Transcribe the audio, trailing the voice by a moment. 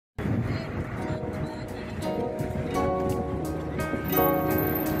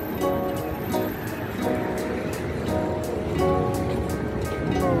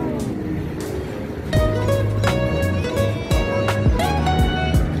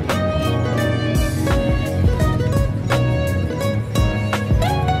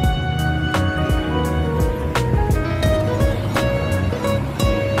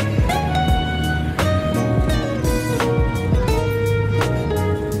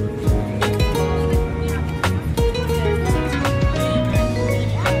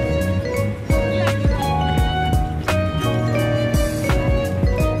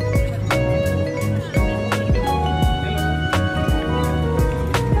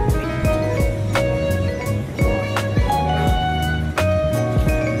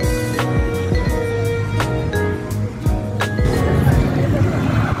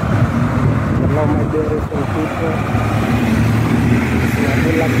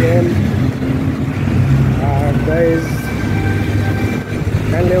again. Guys,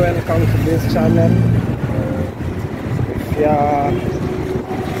 kindly welcome to this channel. If you have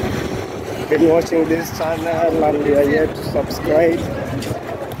been watching this channel and you are yet to subscribe,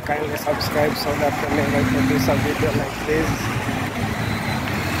 kindly subscribe so that whenever I produce a video like this,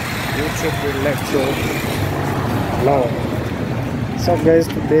 YouTube will let you know. So guys,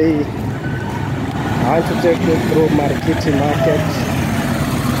 today I want to take you through Marikiti market,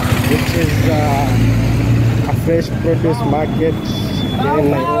 which is a fresh produce market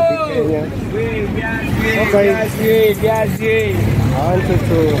in Nairobi, Kenya. So guys, I want you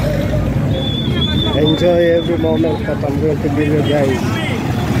to enjoy every moment that I'm going to give you guys.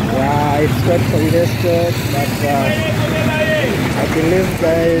 Yeah, it's quite congested, but I believe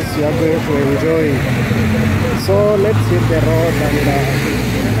guys you are going to enjoy. So let's hit the road,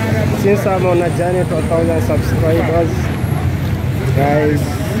 and since I'm on a journey to 1,000 subscribers, guys,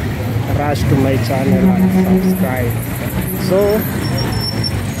 rush to my channel and subscribe. So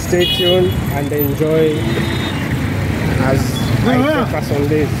stay tuned and enjoy as I focus on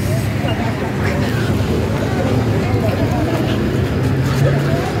this.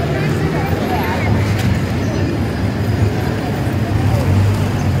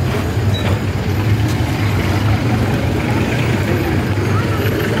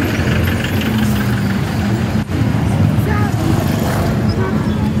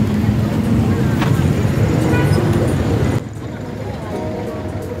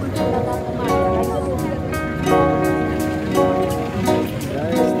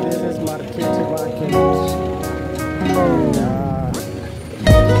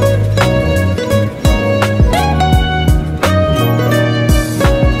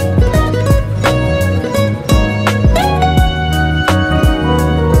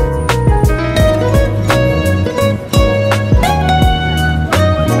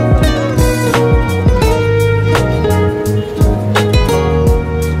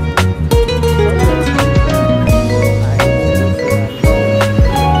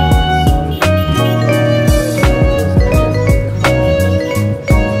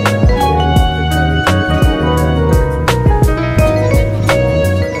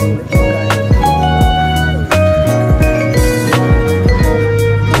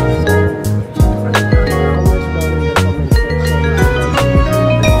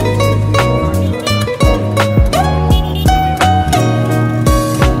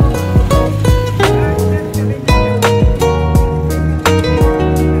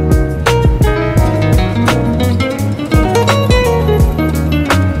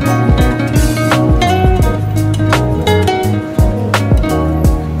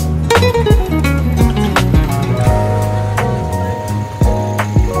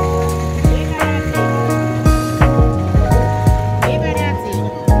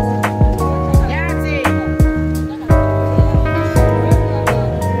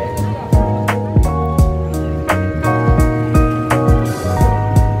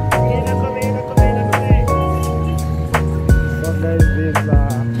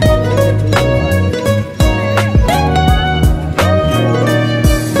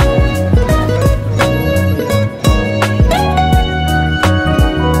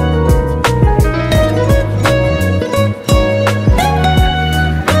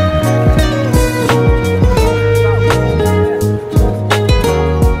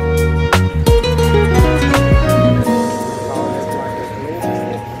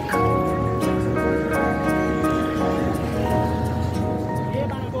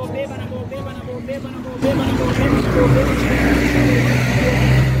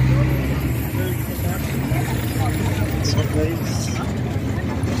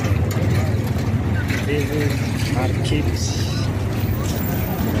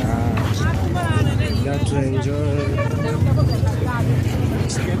 To enjoy.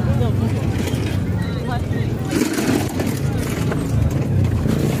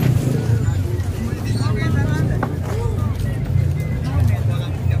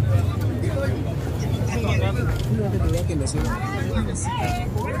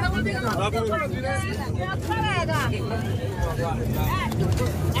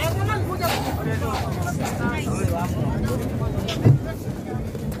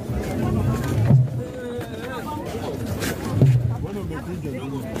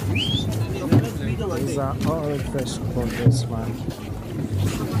 These are all fresh produce, man.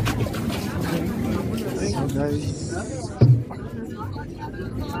 So guys,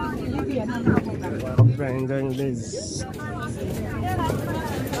 hope you're enjoying this.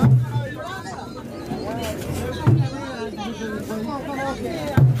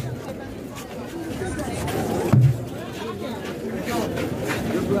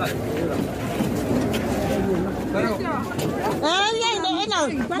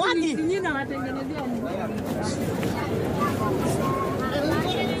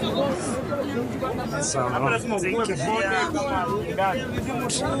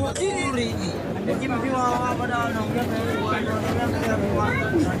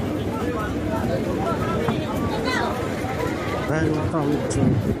 Welcome to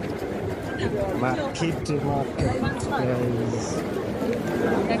Marikiti market, guys.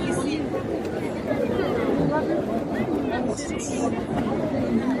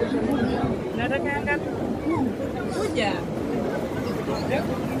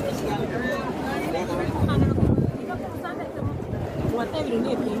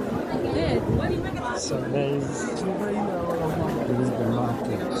 So guys, this is the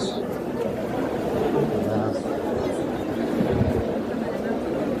market.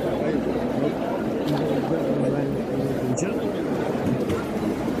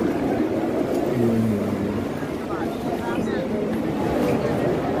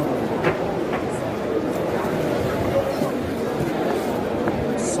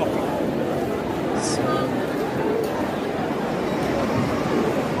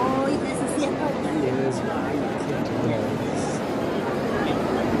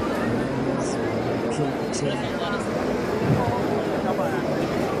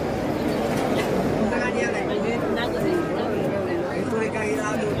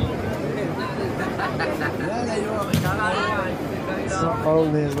 So all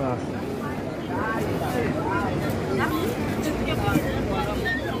these are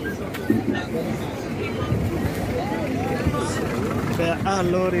there are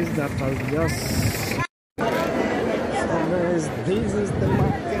lorries that are just this is the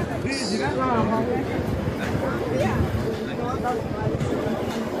market.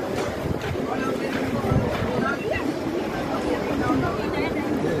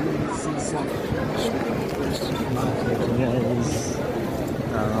 Guys,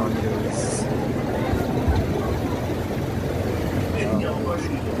 around this.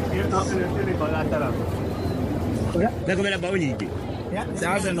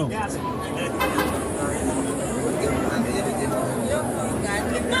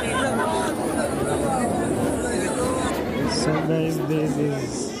 So guys, this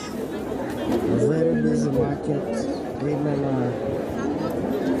is a very busy market. Women are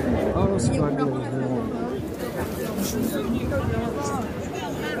all struggling here.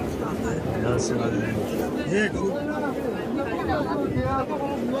 That's what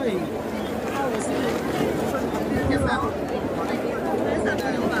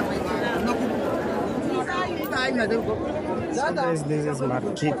so guys, this is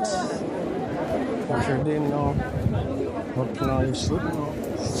Marikiti. If you didn't know, but now you should know.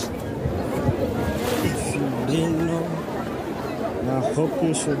 If you didn't know, I hope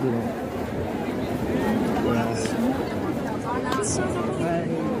you should know. Yeah. So right.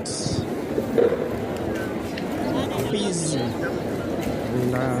 Busy.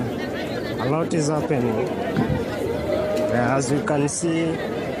 And, a lot is happening. As you can see,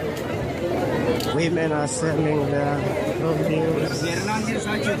 women are selling their produce.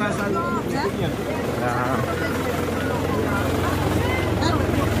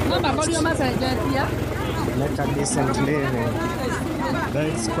 Make a decent living. But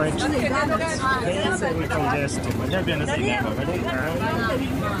it's quite very congested.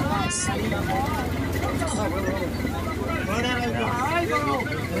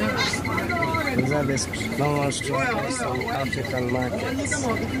 These are the normal stores in African markets.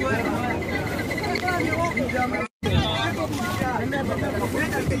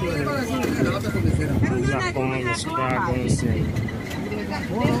 These are all the struggles in.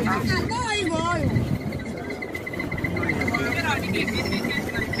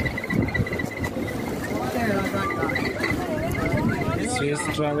 We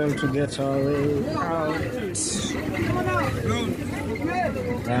struggle to get our way out.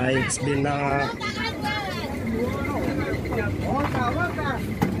 It's been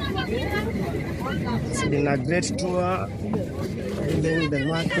a great tour within the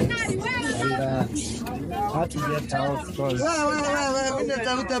market, and how to get out because a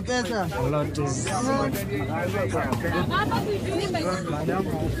lot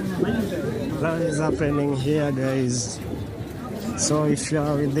is happening here, guys. So if you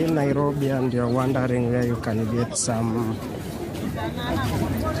are within Nairobi and you're wondering where you can get some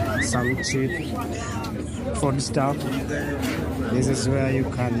cheap food stuff, this is where you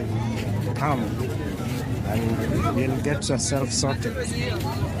can come and you'll get yourself sorted.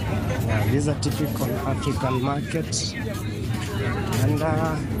 Yeah, this is a typical African market, and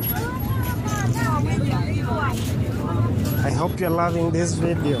I hope you're loving this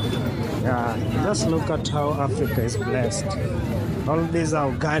video. Yeah, just look at how Africa is blessed. All these are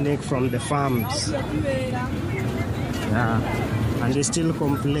organic from the farms. Yeah, and they still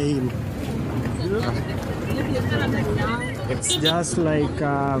complain. It's just like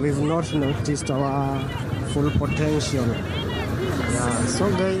we've not noticed our full potential. Yeah, so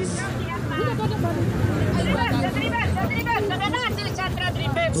guys,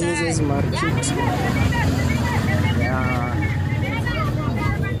 this is Marikiti. Yeah.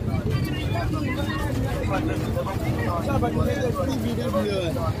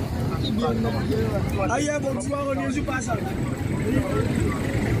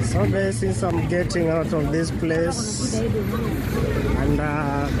 So guys, since I'm getting out of this place, and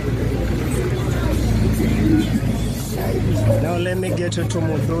now let me get to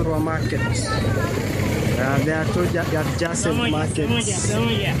Muthurwa market. There are two adjacent markets.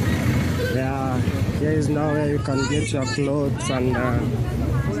 Yeah, here is now where you can get your clothes and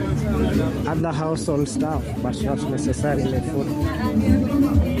other household stuff, but not necessarily food.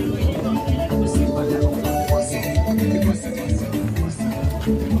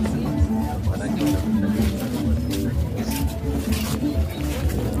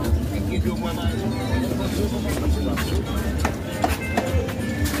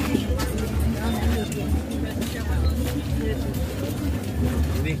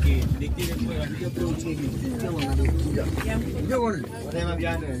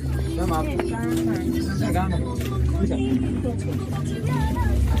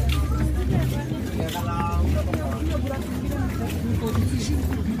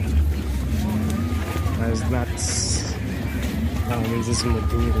 There's nuts. Now this is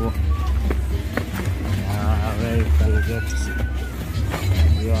Muthurwa, where you can get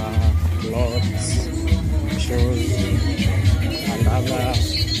your clothes, shoes, and other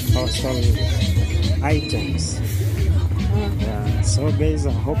household items. Yeah, so guys,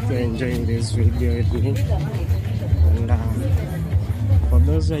 I hope you're enjoying this video with me. And for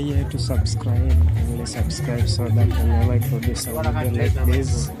those who are here to subscribe, kindly subscribe so that whenever I produce a video like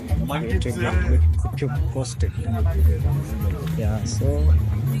this, it will keep you posted. Yeah, so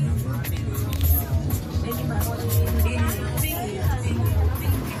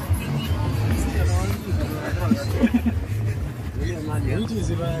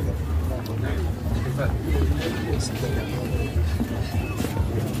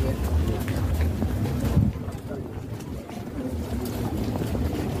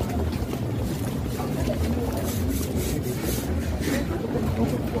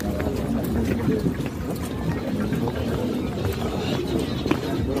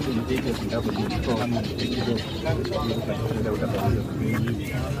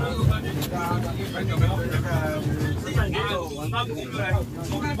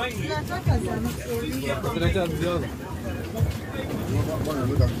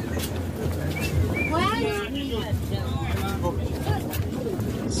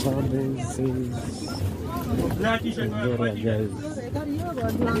this is Muthurwa, guys.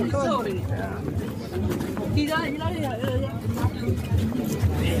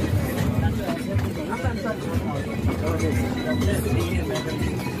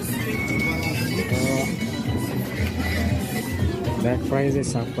 The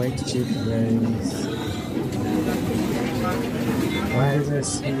prices are quite cheap, guys. Prices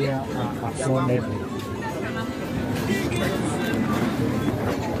here are affordable.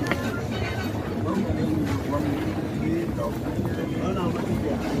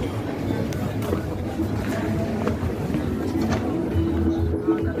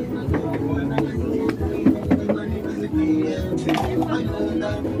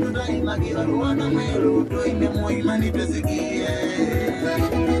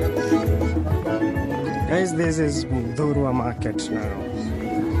 Guys, this is Muthurwa market now.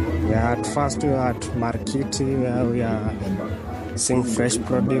 First we are at Marikiti, where we are seeing fresh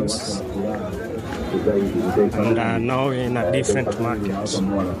produce, and now we're in a different market.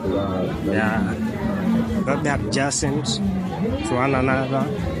 Yeah, but they're adjacent to one another,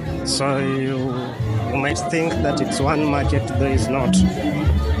 so you might think that it's one market, though it's not.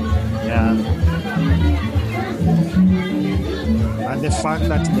 Yeah. And the fact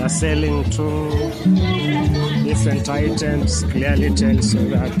that they are selling two different items clearly tells you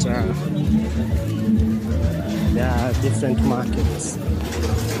that there are different markets.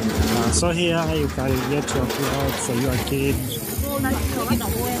 So here you can get your clothes for your kid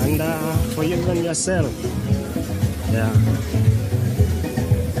and for even yourself. Yeah.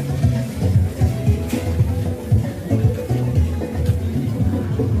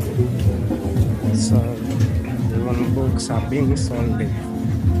 So even books are being sold there.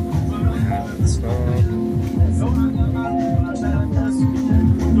 So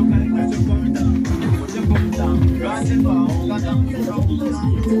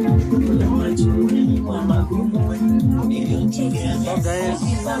guys,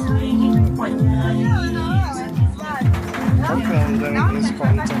 hope you're enjoying this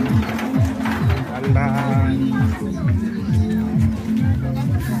content, and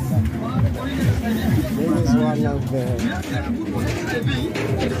this is one of the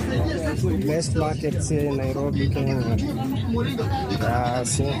best markets here in Nairobi, Kenya.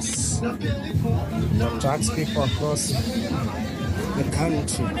 Since it attracts people across the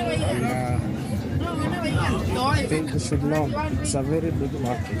country, and I think you should know it's a very big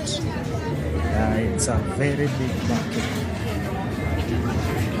market. It's a very big market.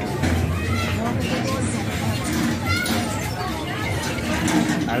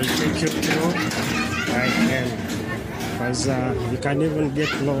 I'll take you through right then, because you can even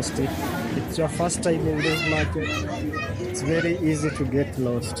get lost. If it's your first time in this market, it's very easy to get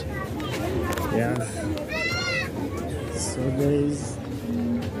lost. Yeah. So there's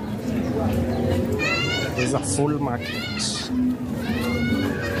a full market.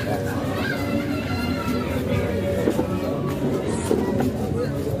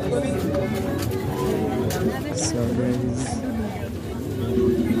 So there's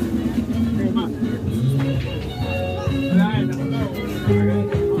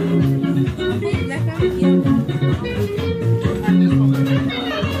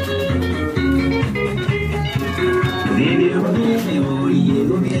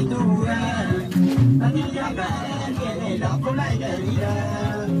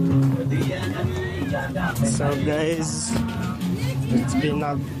So guys, it's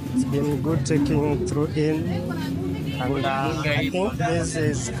been good taking you through in, and I think this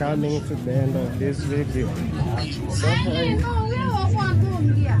is coming to the end of this video. So guys,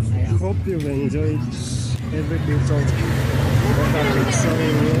 I hope you've enjoyed every bit of what I've been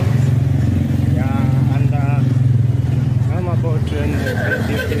showing you. Yeah, and I'm about to end the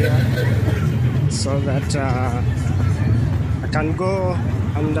video here so that I can go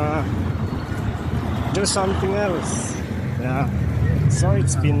and do something else. Yeah, so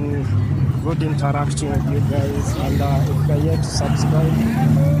it's been good interacting with you guys, and if you're yet to subscribe,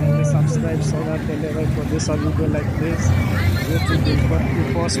 kindly subscribe so that whenever I produce a video like this, YouTube will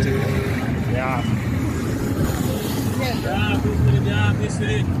be posted. Yeah.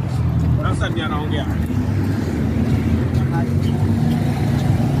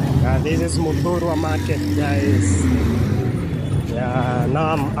 This is Muthurwa market, guys. Yeah,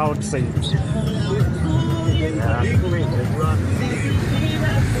 now I'm outside. Yeah.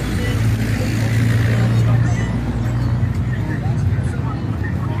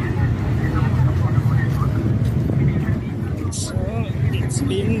 So it's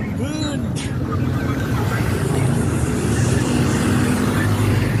been good.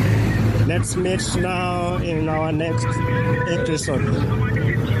 Let's meet now in our next episode.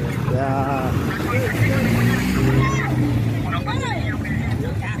 Yeah.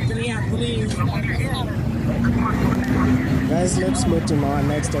 Guys, let's meet in our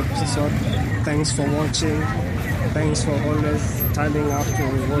next episode. Thanks for watching. Thanks for always turning up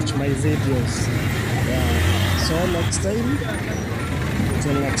to watch my videos. Yeah. So next time,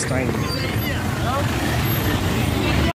 until next time.